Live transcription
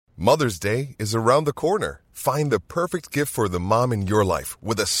Mother's Day is around the corner. Find the perfect gift for the mom in your life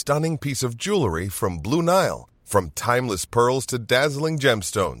with a stunning piece of jewelry from Blue Nile. From timeless pearls to dazzling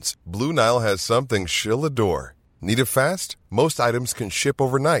gemstones, Blue Nile has something she'll adore. Need it fast? Most items can ship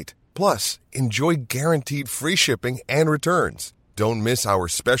overnight. Plus, enjoy guaranteed free shipping and returns. Don't miss our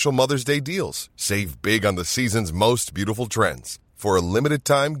special Mother's Day deals. Save big on the season's most beautiful trends. For a limited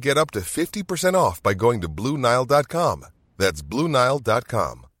time, get up to 50% off by going to BlueNile.com. That's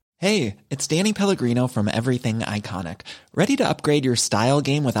BlueNile.com. Hey, it's Danny Pellegrino from Everything Iconic. Ready to upgrade your style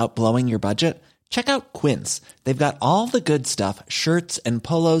game without blowing your budget? Check out Quince. They've got all the good stuff, shirts and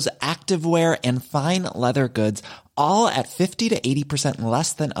polos, activewear, and fine leather goods, all at 50 to 80%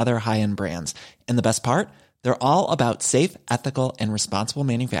 less than other high-end brands. And the best part? They're all about safe, ethical, and responsible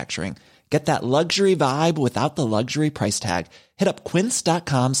manufacturing. Get that luxury vibe without the luxury price tag. Hit up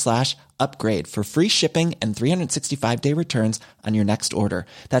quince.com/upgrade for free shipping and 365-day returns on your next order.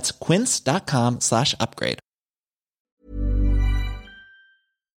 That's quince.com/upgrade.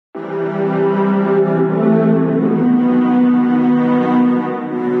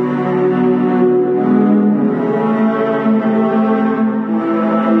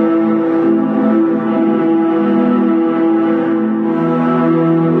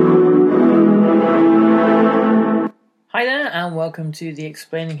 Hi there, and welcome to the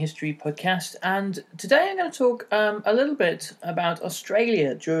Explaining History podcast. And today I'm going to talk a little bit about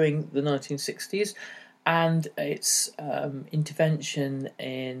Australia during the 1960s and its intervention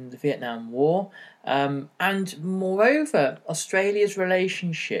in the Vietnam War, and moreover, Australia's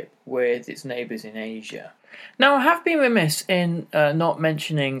relationship with its neighbours in Asia. Now, I have been remiss in not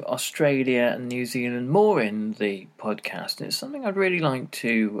mentioning Australia and New Zealand more in the podcast, and it's something I'd really like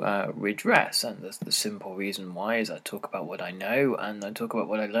to redress, and the simple reason why is I talk about what I know, and I talk about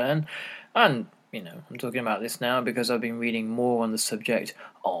what I learn, and, you know, I'm talking about this now because I've been reading more on the subject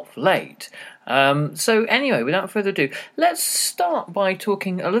of late. So anyway, without further ado, let's start by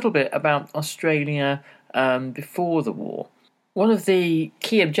talking a little bit about Australia before the war. One of the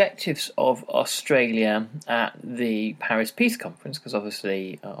key objectives of Australia at the Paris Peace Conference, because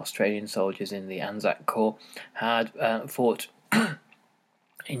obviously Australian soldiers in the Anzac Corps had fought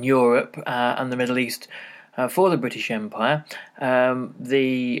in Europe and the Middle East for the British Empire,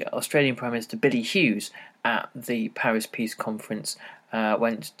 the Australian Prime Minister Billy Hughes at the Paris Peace Conference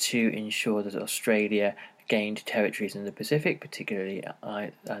went to ensure that Australia gained territories in the Pacific, particularly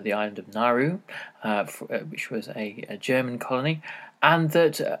the island of Nauru, which was a German colony, and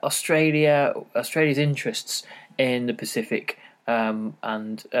that Australia's interests in the Pacific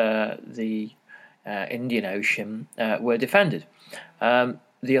and the Indian Ocean were defended.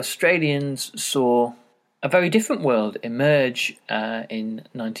 The Australians saw a very different world emerge in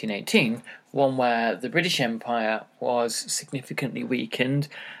 1918, one where the British Empire was significantly weakened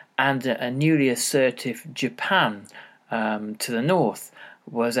and a newly assertive Japan to the north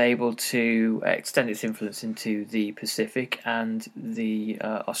was able to extend its influence into the Pacific, and the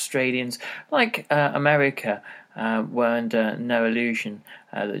Australians, like America, were under no illusion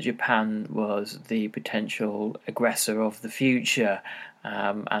that Japan was the potential aggressor of the future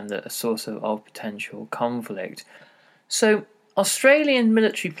and a source of potential conflict. So Australian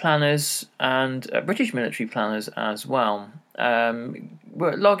military planners and British military planners as well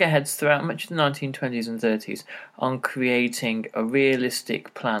were at loggerheads throughout much of the 1920s and 30s on creating a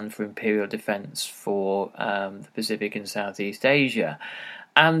realistic plan for imperial defence for the Pacific and Southeast Asia.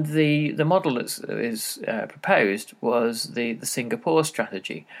 And the model that is proposed was the Singapore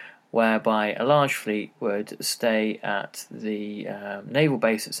strategy, whereby a large fleet would stay at the naval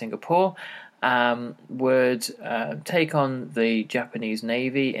base at Singapore, would take on the Japanese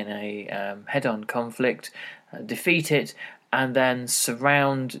Navy in a head-on conflict, defeat it, and then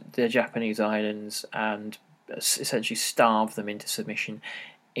surround the Japanese islands and essentially starve them into submission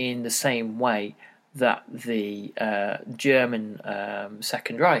in the same way that the German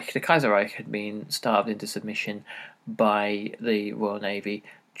Second Reich, the Kaiserreich, had been starved into submission by the Royal Navy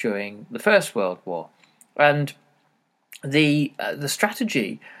during the First World War. And the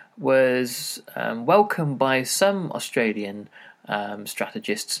strategy was welcomed by some Australian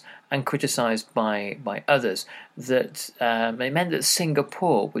strategists and criticised by others, that it meant that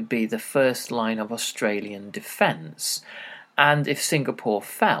Singapore would be the first line of Australian defence. And if Singapore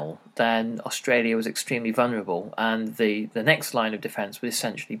fell, then Australia was extremely vulnerable, and the next line of defence would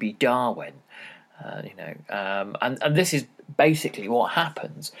essentially be Darwin. And this is basically what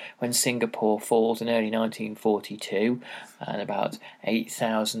happens when Singapore falls in early 1942, and about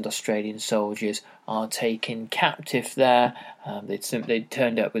 8,000 Australian soldiers are taken captive there. They'd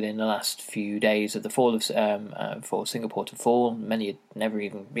turned up within the last few days of the fall of for Singapore to fall. Many had never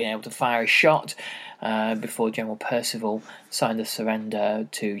even been able to fire a shot before General Percival signed the surrender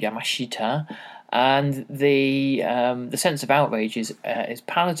to Yamashita, and the sense of outrage is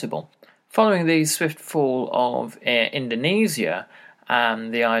palatable. Following the swift fall of Indonesia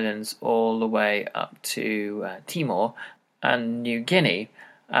and the islands all the way up to Timor and New Guinea,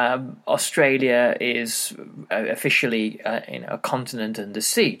 Australia is officially a continent under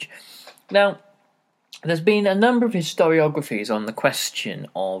siege. Now, there's been a number of historiographies on the question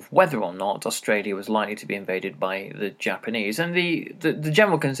of whether or not Australia was likely to be invaded by the Japanese, and the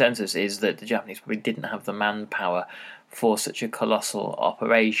general consensus is that the Japanese probably didn't have the manpower for such a colossal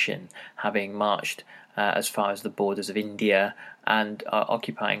operation, having marched as far as the borders of India and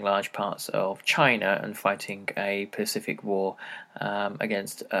occupying large parts of China and fighting a Pacific War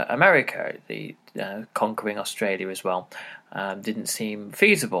against America. The conquering Australia as well didn't seem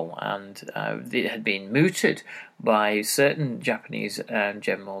feasible, and it had been mooted by certain Japanese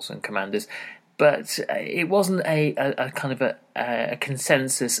generals and commanders, but it wasn't a kind of a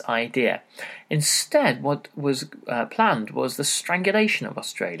consensus idea. Instead, what was planned was the strangulation of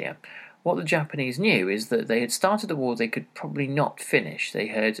Australia. What the Japanese knew is that they had started a war they could probably not finish. They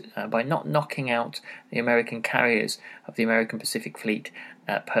had, by not knocking out the American carriers of the American Pacific Fleet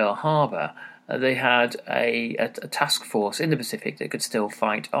at Pearl Harbor, they had a task force in the Pacific that could still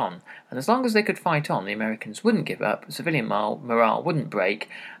fight on. And as long as they could fight on, the Americans wouldn't give up, civilian morale wouldn't break,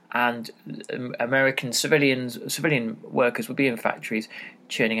 and American civilian workers would be in factories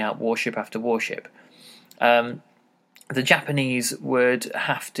churning out warship after warship. The Japanese would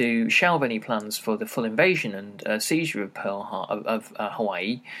have to shelve any plans for the full invasion and seizure of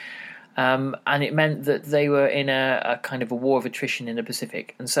Hawaii, and it meant that they were in a kind of a war of attrition in the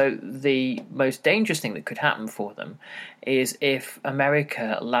Pacific. And so the most dangerous thing that could happen for them is if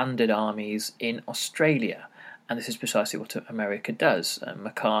America landed armies in Australia. And this is precisely what America does.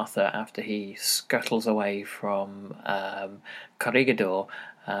 MacArthur, after he scuttles away from Corregidor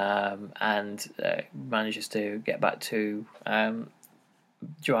and manages to get back to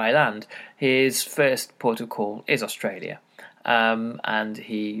dry land, his first port of call is Australia. And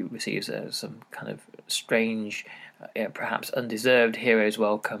he receives some kind of strange, perhaps undeserved hero's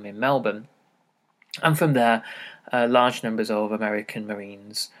welcome in Melbourne. And from there, large numbers of American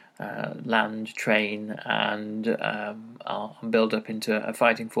Marines land, train, and are built up into a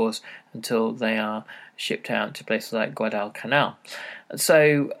fighting force until they are shipped out to places like Guadalcanal.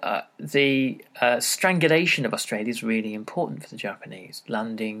 So the strangulation of Australia is really important for the Japanese,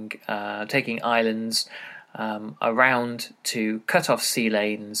 taking islands around to cut off sea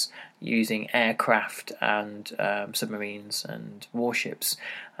lanes using aircraft and submarines and warships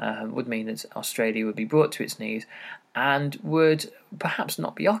would mean that Australia would be brought to its knees and would perhaps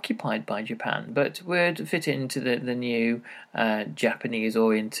not be occupied by Japan, but would fit into the new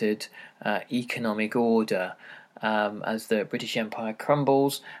Japanese-oriented economic order as the British Empire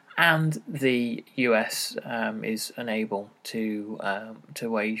crumbles and the US is unable to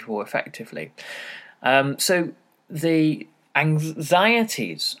wage war effectively. So the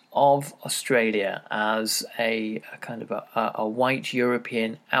anxieties of Australia as a kind of a white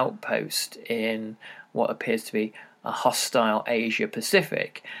European outpost in what appears to be a hostile Asia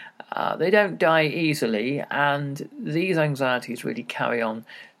Pacific, they don't die easily, and these anxieties really carry on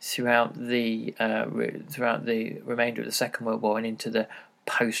throughout the remainder of the Second World War and into the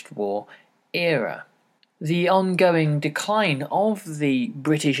post-war era. The ongoing decline of the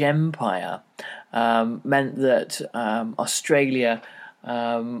British Empire meant that Australia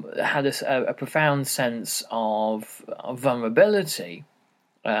had a profound sense of vulnerability,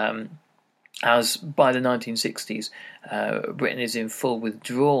 as by the 1960s, Britain is in full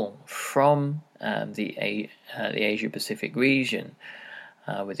withdrawal from the Asia-Pacific region,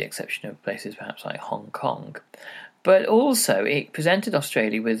 with the exception of places perhaps like Hong Kong. But also, it presented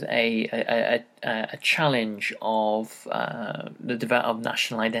Australia with a challenge of the development of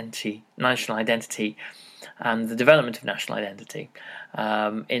national identity, and the development of national identity.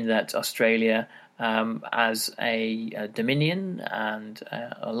 In that Australia, as a dominion and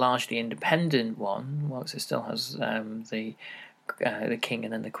a largely independent one, whilst it still has the king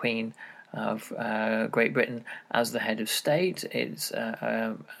and then the queen of Great Britain as the head of state, it's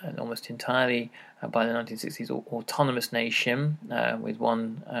an almost entirely by the 1960s autonomous nation with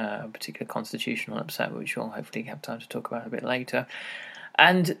one particular constitutional upset, which we'll hopefully have time to talk about a bit later.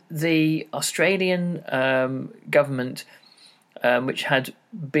 And the Australian government, which had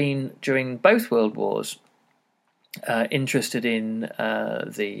been during both World Wars interested in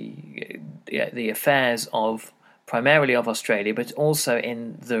the affairs of primarily of Australia, but also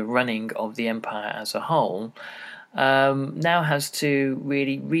in the running of the empire as a whole, now has to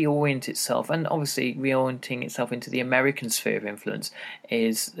really reorient itself, and obviously reorienting itself into the American sphere of influence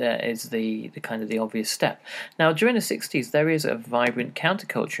is the kind of the obvious step. Now, during the 60s, there is a vibrant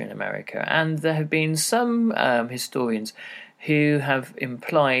counterculture in America, and there have been some historians who have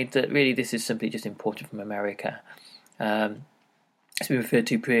implied that really this is simply just imported from America. It's been referred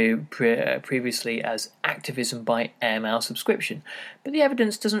to previously as activism by airmail subscription, but the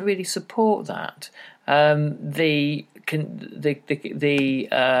evidence doesn't really support that. The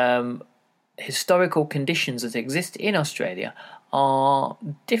historical conditions that exist in Australia are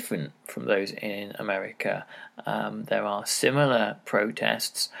different from those in America. There are similar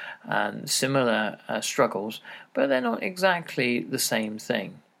protests and similar struggles, but they're not exactly the same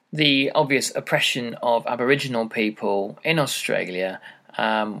thing. The obvious oppression of Aboriginal people in Australia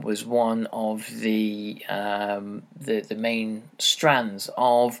was one of the main strands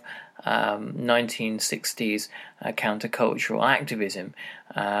of 1960s countercultural activism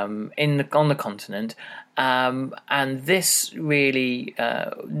on the continent, and this really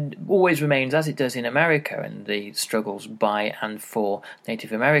always remains, as it does in America and the struggles by and for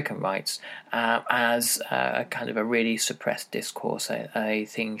Native American rights, as a kind of a really suppressed discourse, a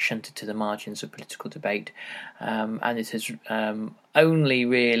thing shunted to the margins of political debate, and it has only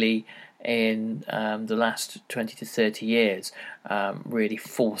really in the last 20 to 30 years really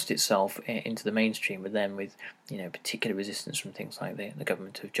forced itself into the mainstream, but then with particular resistance from things like the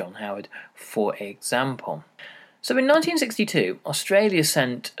government of John Howard, for example. So in 1962, Australia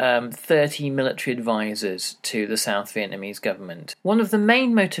sent 30 military advisors to the South Vietnamese government. One of the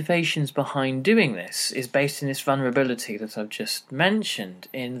main motivations behind doing this is based in this vulnerability that I've just mentioned,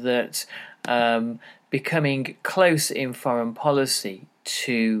 in that becoming close in foreign policy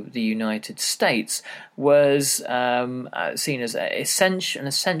to the United States was seen as an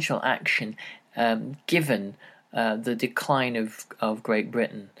essential action given the decline of Great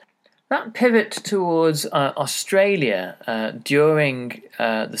Britain. That pivot towards Australia during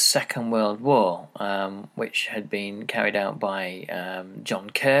the Second World War, which had been carried out by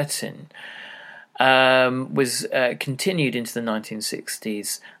John Curtin, was continued into the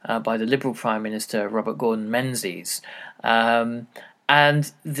 1960s by the Liberal Prime Minister Robert Gordon Menzies.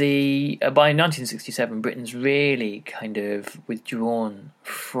 And by 1967, Britain's really kind of withdrawn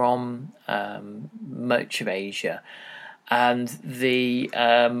from much of Asia, and the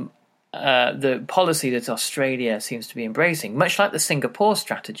policy that Australia seems to be embracing, much like the Singapore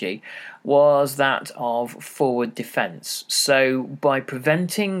strategy, was that of forward defence. So by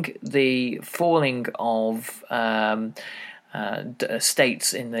preventing the falling of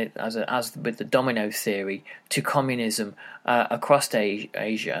states as with the domino theory to communism across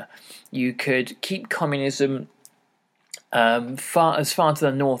Asia, you could keep communism as far to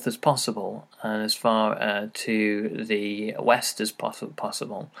the north as possible and as far to the west as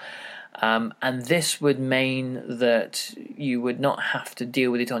possible. And this would mean that you would not have to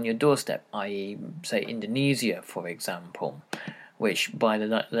deal with it on your doorstep, i.e., say, Indonesia, for example, which by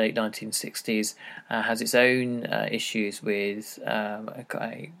the late 1960s has its own issues with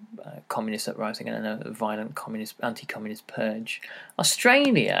a communist uprising and a violent anti-communist purge.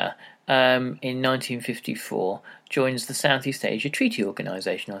 Australia, in 1954, joins the Southeast Asia Treaty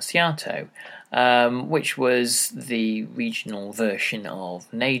Organisation, or SEATO, which was the regional version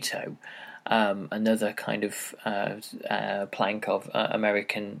of NATO, another kind of plank of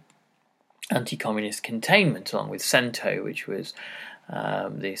American anti-communist containment, along with CENTO, which was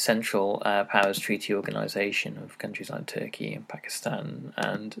the Central Powers Treaty Organisation of countries like Turkey and Pakistan,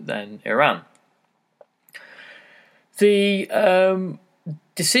 and then Iran. The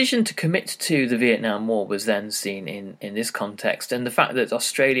decision to commit to the Vietnam War was then seen in this context, and the fact that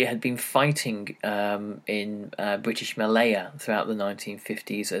Australia had been fighting in British Malaya throughout the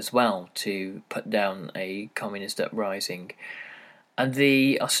 1950s as well to put down a communist uprising. And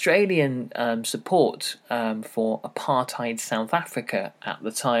the Australian support for apartheid South Africa at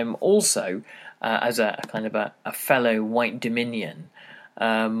the time, also as a kind of a fellow white dominion,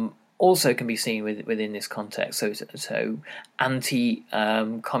 also can be seen within this context. So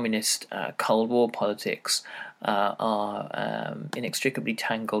anti-communist Cold War politics are inextricably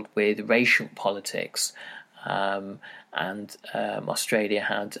tangled with racial politics. And Australia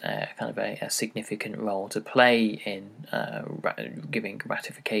had kind of a significant role to play in giving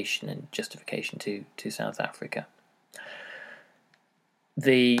ratification and justification to South Africa.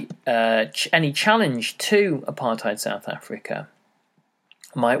 any challenge to apartheid South Africa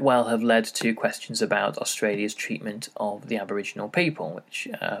might well have led to questions about Australia's treatment of the Aboriginal people, which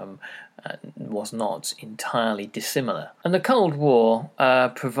was not entirely dissimilar. And the Cold War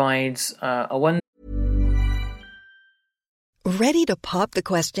provides a one. Ready to pop the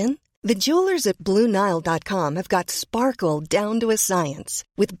question? The jewelers at BlueNile.com have got sparkle down to a science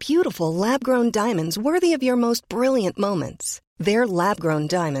with beautiful lab-grown diamonds worthy of your most brilliant moments. Their lab-grown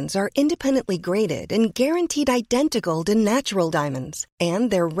diamonds are independently graded and guaranteed identical to natural diamonds,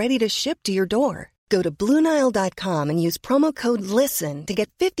 and they're ready to ship to your door. Go to BlueNile.com and use promo code LISTEN to get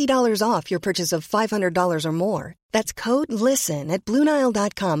 $50 off your purchase of $500 or more. That's code LISTEN at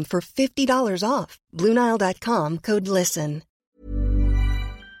BlueNile.com for $50 off. BlueNile.com, code LISTEN.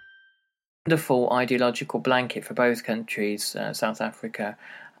 Wonderful ideological blanket for both countries, South Africa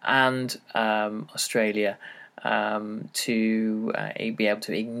and Australia, to be able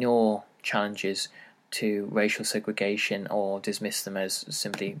to ignore challenges to racial segregation or dismiss them as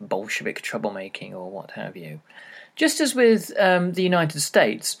simply Bolshevik troublemaking or what have you. Just as with the United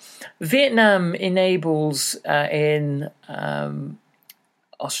States, Vietnam enables in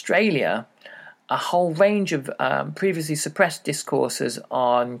Australia a whole range of previously suppressed discourses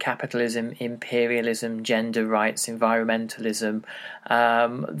on capitalism, imperialism, gender rights, environmentalism,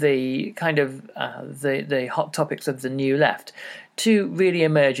 the kind of the hot topics of the New Left, to really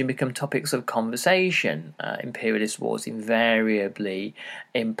emerge and become topics of conversation. Imperialist wars invariably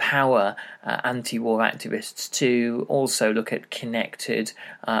empower anti-war activists to also look at connected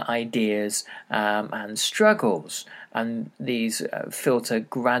ideas and struggles, and these filter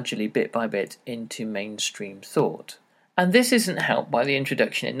gradually, bit by bit, into mainstream thought. And this isn't helped by the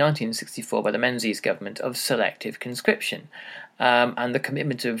introduction in 1964 by the Menzies government of selective conscription, and the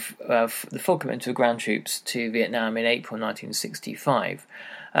commitment of the full commitment of ground troops to Vietnam in April 1965.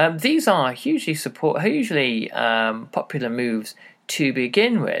 These are hugely popular moves to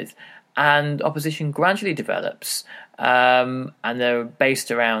begin with, and opposition gradually develops, and they're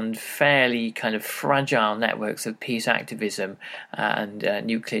based around fairly kind of fragile networks of peace activism and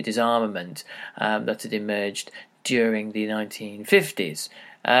nuclear disarmament that had emerged during the 1950s.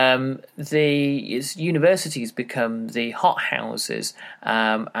 The universities become the hothouses,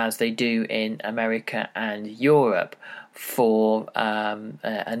 as they do in America and Europe, for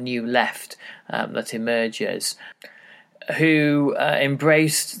a new left that emerges, who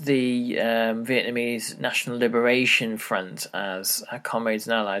embraced the Vietnamese National Liberation Front as comrades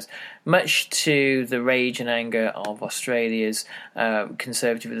and allies, much to the rage and anger of Australia's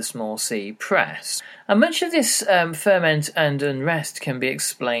conservative with a small c press. And much of this ferment and unrest can be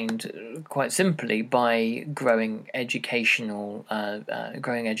explained quite simply by growing educational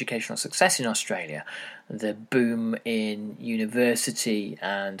success in Australia. The boom in university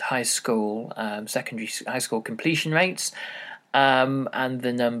and high school, secondary high school completion rates, and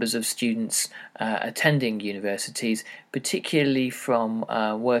the numbers of students attending universities, particularly from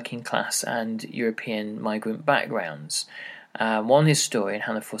working class and European migrant backgrounds. One historian,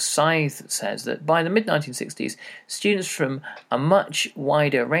 Hannah Forsyth, says that by the mid-1960s, students from a much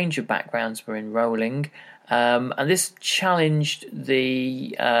wider range of backgrounds were enrolling, and this challenged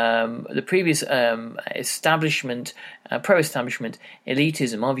the previous establishment, pro-establishment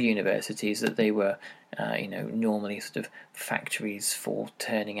elitism of universities, that they were normally sort of factories for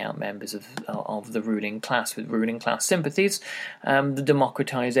turning out members of the ruling class with ruling class sympathies. The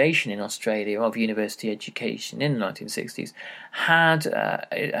democratisation in Australia of university education in the 1960s had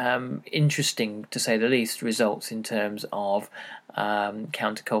interesting, to say the least, results in terms of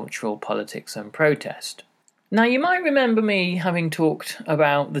countercultural politics and protest. Now, you might remember me having talked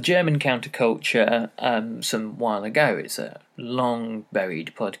about the German counterculture some while ago. It's a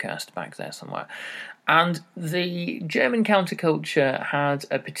long-buried podcast back there somewhere. And the German counterculture had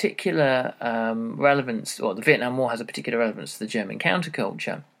a particular relevance, or the Vietnam War has a particular relevance to the German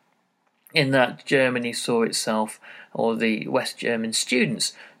counterculture, in that Germany saw itself, or the West German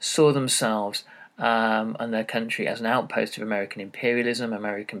students saw themselves and their country as an outpost of American imperialism.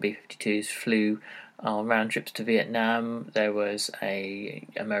 American B-52s flew on round trips to Vietnam. There was a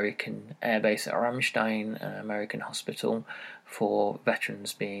American airbase at Ramstein, an American hospital for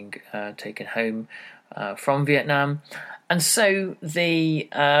veterans being taken home from Vietnam. And so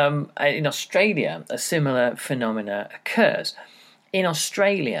in Australia, a similar phenomena occurs. In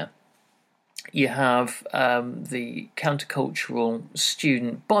Australia, you have the countercultural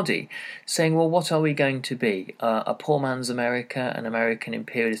student body saying, well, what are we going to be? A poor man's America, an American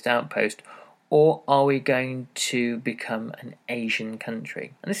imperialist outpost, or are we going to become an Asian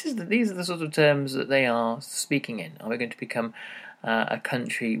country? And these are the sort of terms that they are speaking in. Are we going to become a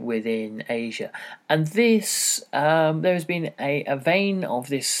country within Asia. And this, there has been a vein of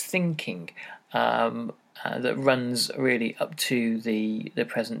this thinking that runs really up to the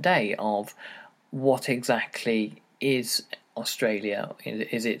present day of what exactly is Australia.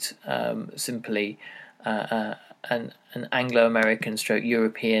 Is it simply an Anglo-American stroke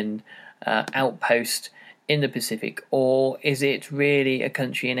European outpost in the Pacific, or is it really a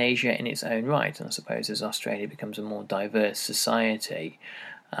country in Asia in its own right? And I suppose as Australia becomes a more diverse society,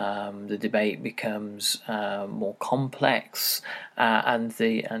 the debate becomes more complex,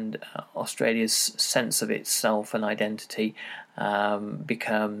 and Australia's sense of itself and identity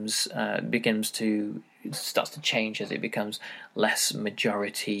starts to change as it becomes less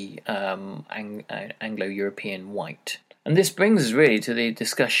majority Anglo-European white. And this brings us really to the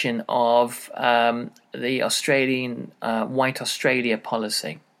discussion of the Australian White Australia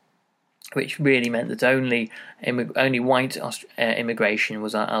policy, which really meant that only white immigration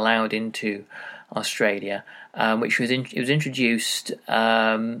was allowed into Australia, which was introduced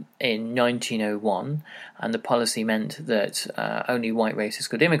in 1901, and the policy meant that only white races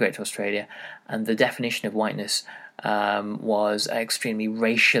could immigrate to Australia, and the definition of whiteness was extremely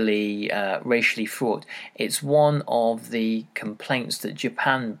racially fraught. It's one of the complaints that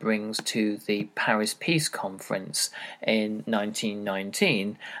Japan brings to the Paris Peace Conference in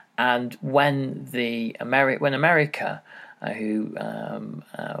 1919, and when America, who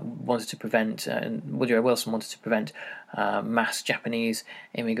wanted to prevent, Woodrow Wilson wanted to prevent mass Japanese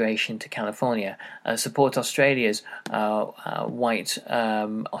immigration to California, support Australia's white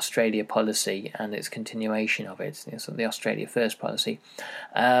Australia policy and its continuation of it, so the Australia First policy.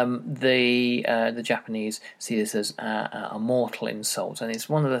 The Japanese see this as a mortal insult, and it's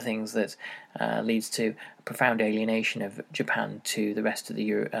one of the things that leads to profound alienation of Japan to the rest of the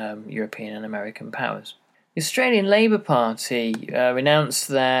European and American powers. The Australian Labor Party renounced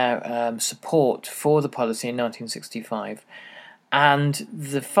their support for the policy in 1965, and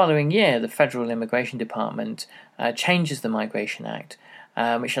the following year the Federal Immigration Department changes the Migration Act,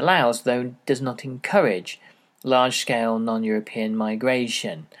 which allows, though does not encourage, large-scale non-European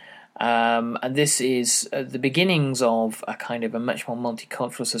migration. And this is the beginnings of a kind of a much more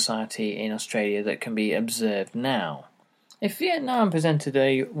multicultural society in Australia that can be observed now. If Vietnam presented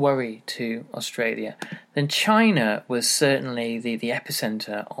a worry to Australia, then China was certainly the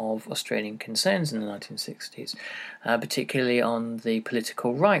epicenter of Australian concerns in the 1960s, particularly on the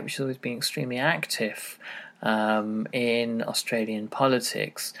political right, which has always been extremely active in Australian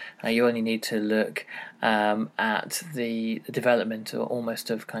politics. You only need to look at the development almost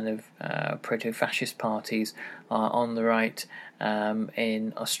of kind of proto-fascist parties on the right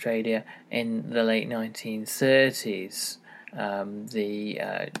in Australia in the late 1930s.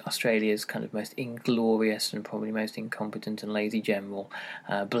 Australia's kind of most inglorious and probably most incompetent and lazy general,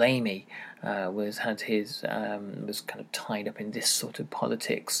 Blamey, was kind of tied up in this sort of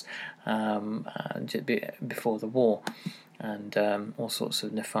politics before the war, and all sorts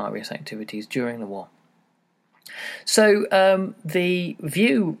of nefarious activities during the war. So the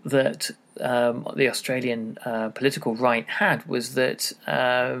view that the Australian political right had was that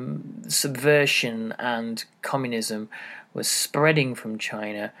subversion and communism was spreading from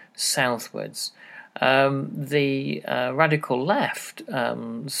China southwards. The radical left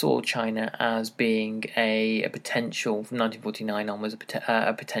saw China as being a potential, from 1949 onwards,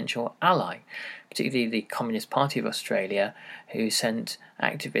 a potential ally, particularly the Communist Party of Australia, who sent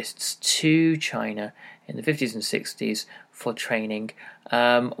activists to China in the 50s and 60s for training,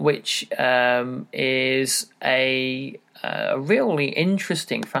 which is a really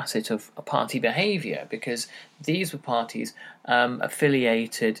interesting facet of party behaviour, because these were parties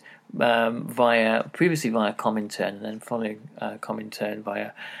affiliated previously via Comintern and then following Comintern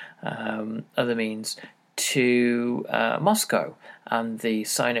via other means to Moscow, and the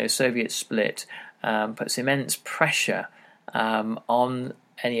Sino-Soviet split puts immense pressure on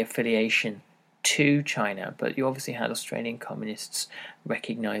any affiliation to China, but you obviously had Australian communists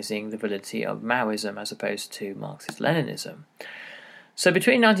recognising the validity of Maoism as opposed to Marxist-Leninism. So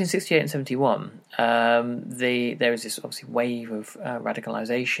between 1968 and 71, there is this obviously wave of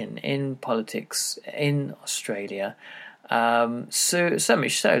radicalisation in politics in Australia, so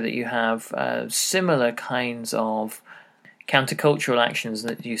much so that you have similar kinds of countercultural actions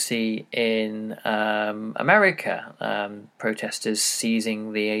that you see in America, protesters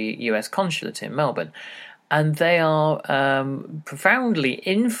seizing the US consulate in Melbourne, and they are profoundly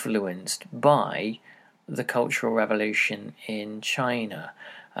influenced by the Cultural Revolution in China,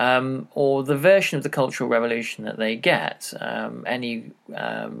 or the version of the Cultural Revolution that they get. Any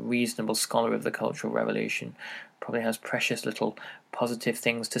reasonable scholar of the Cultural Revolution probably has precious little positive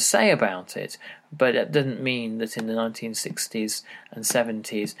things to say about it, but it doesn't mean that in the 1960s and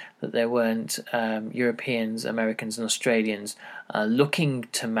 70s that there weren't Europeans, Americans and Australians looking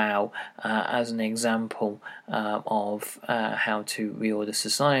to Mao as an example of how to reorder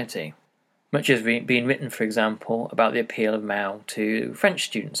society. Much has been written, for example, about the appeal of Mao to French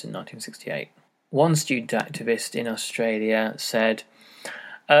students in 1968. One student activist in Australia said,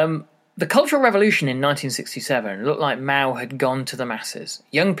 the Cultural Revolution in 1967 looked like Mao had gone to the masses.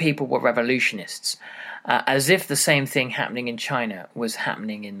 Young people were revolutionists, as if the same thing happening in China was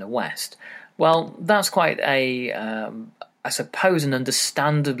happening in the West. Well, that's quite I suppose, an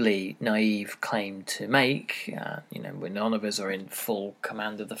understandably naive claim to make. When none of us are in full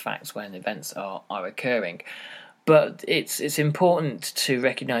command of the facts when events are occurring. But it's important to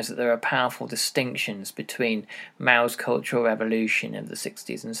recognise that there are powerful distinctions between Mao's Cultural Revolution of the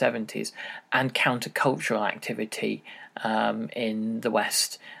 60s and 70s and countercultural activity in the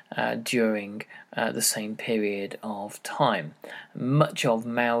West during the same period of time. Much of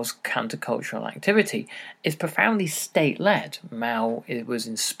Mao's countercultural activity is profoundly state-led. Mao was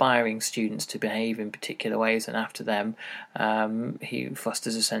inspiring students to behave in particular ways, and after them he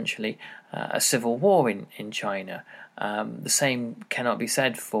fosters essentially a civil war in China. The same cannot be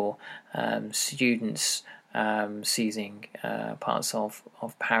said for students seizing parts of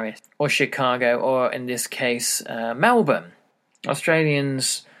Paris or Chicago, or in this case Melbourne.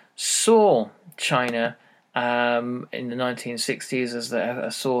 Australians saw China in the 1960s as a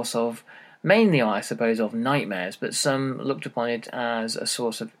source of, mainly I suppose, of nightmares, but some looked upon it as a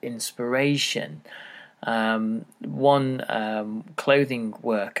source of inspiration. One clothing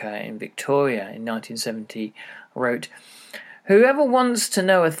worker in Victoria in 1970 wrote, "Whoever wants to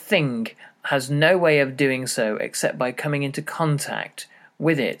know a thing has no way of doing so except by coming into contact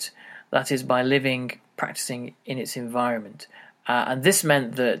with it, that is, by living, practicing in its environment." And this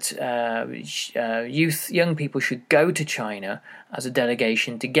meant that young people should go to China as a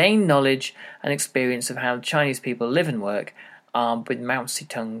delegation to gain knowledge and experience of how Chinese people live and work with Mao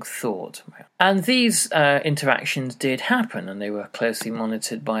Zedong thought. And these interactions did happen, and they were closely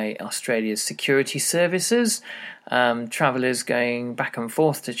monitored by Australia's security services. Travellers going back and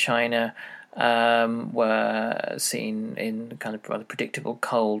forth to China were seen in kind of rather predictable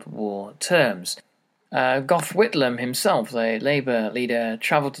Cold War terms. Gough Whitlam himself, the Labour leader,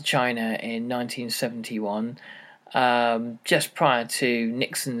 travelled to China in 1971, just prior to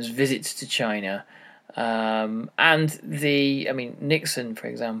Nixon's visit to China. Nixon, for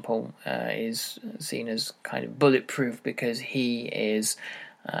example, is seen as kind of bulletproof because he is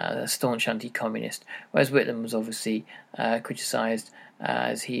a staunch anti-communist, whereas Whitlam was obviously criticised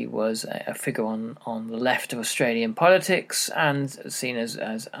as he was a figure on the left of Australian politics and seen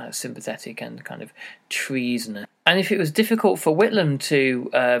as sympathetic and kind of treasonous. And if it was difficult for Whitlam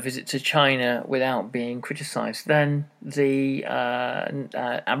to visit to China without being criticised, then the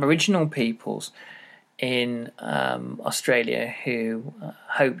Aboriginal peoples in Australia who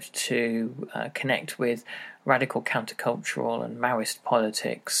hoped to connect with radical countercultural and Maoist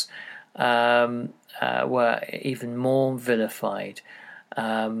politics were even more vilified.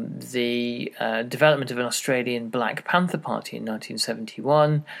 The development of an Australian Black Panther Party in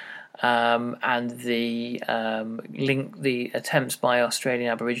 1971 and the attempts by Australian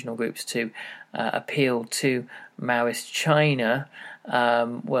Aboriginal groups to appeal to Maoist China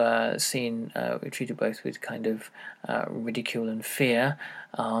were seen, treated both with kind of ridicule and fear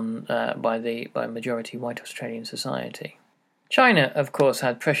by majority white Australian society. China, of course,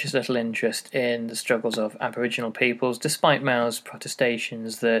 had precious little interest in the struggles of Aboriginal peoples, despite Mao's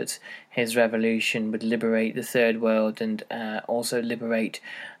protestations that his revolution would liberate the Third World and also liberate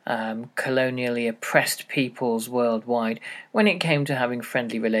colonially oppressed peoples worldwide. When it came to having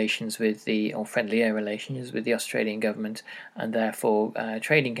friendlier relations with the Australian government and therefore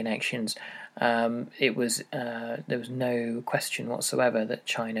trading connections, there was no question whatsoever that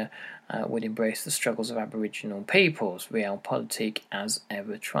China would embrace the struggles of Aboriginal peoples. Realpolitik as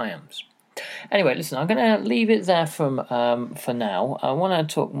ever triumphs. Anyway, listen, I'm going to leave it there for now. I want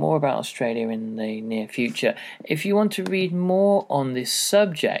to talk more about Australia in the near future. If you want to read more on this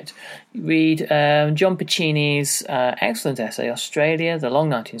subject, read John Piccini's excellent essay, Australia, the Long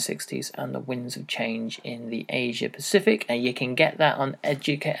 1960s and the Winds of Change in the Asia Pacific. You can get that on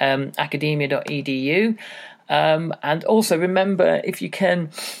academia.edu. And also remember, if you can,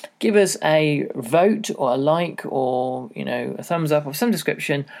 give us a vote or a like or a thumbs up of some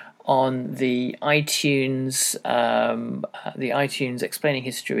description on the iTunes Explaining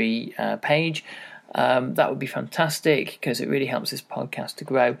History page. that would be fantastic because it really helps this podcast to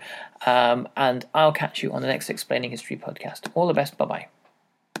grow. And I'll catch you on the next Explaining History podcast. All the best. Bye-bye.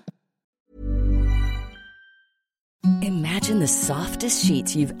 Imagine the softest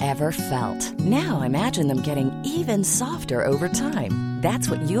sheets you've ever felt. Now imagine them getting even softer over time. That's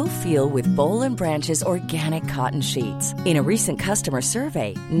what you'll feel with Boll & Branch's organic cotton sheets. In a recent customer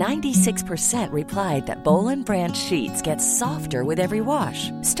survey, 96% replied that Boll & Branch sheets get softer with every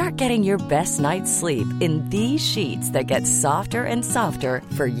wash. Start getting your best night's sleep in these sheets that get softer and softer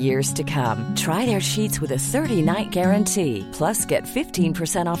for years to come. Try their sheets with a 30-night guarantee. Plus, get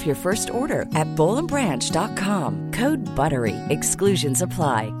 15% off your first order at bollandbranch.com. Code BUTTERY. Exclusions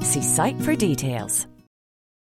apply. See site for details.